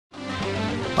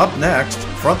Up next,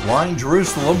 Frontline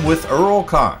Jerusalem with Earl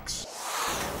Cox.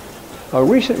 A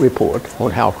recent report on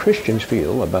how Christians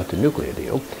feel about the nuclear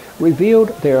deal revealed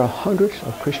there are hundreds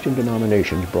of Christian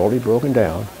denominations broadly broken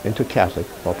down into Catholic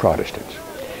or Protestants.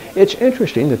 It's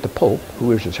interesting that the Pope,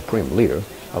 who is the supreme leader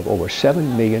of over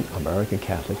 7 million American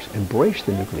Catholics, embraced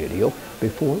the nuclear deal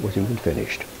before it was even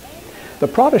finished. The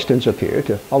Protestants appear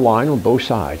to align on both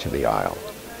sides of the aisle.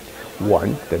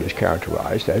 One that is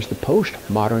characterized as the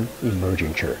postmodern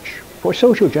emerging church for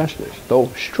social justice, though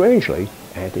strangely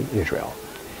anti-Israel,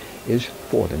 is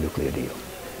for the nuclear deal.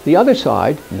 The other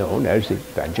side, known as the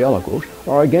evangelicals,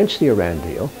 are against the Iran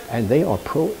deal, and they are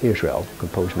pro-Israel,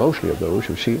 composed mostly of those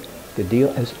who see the deal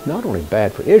as not only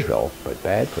bad for Israel, but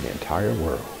bad for the entire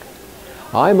world.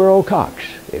 I'm Earl Cox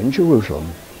in Jerusalem,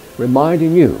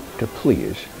 reminding you to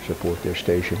please support this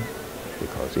station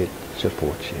because it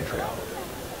supports Israel.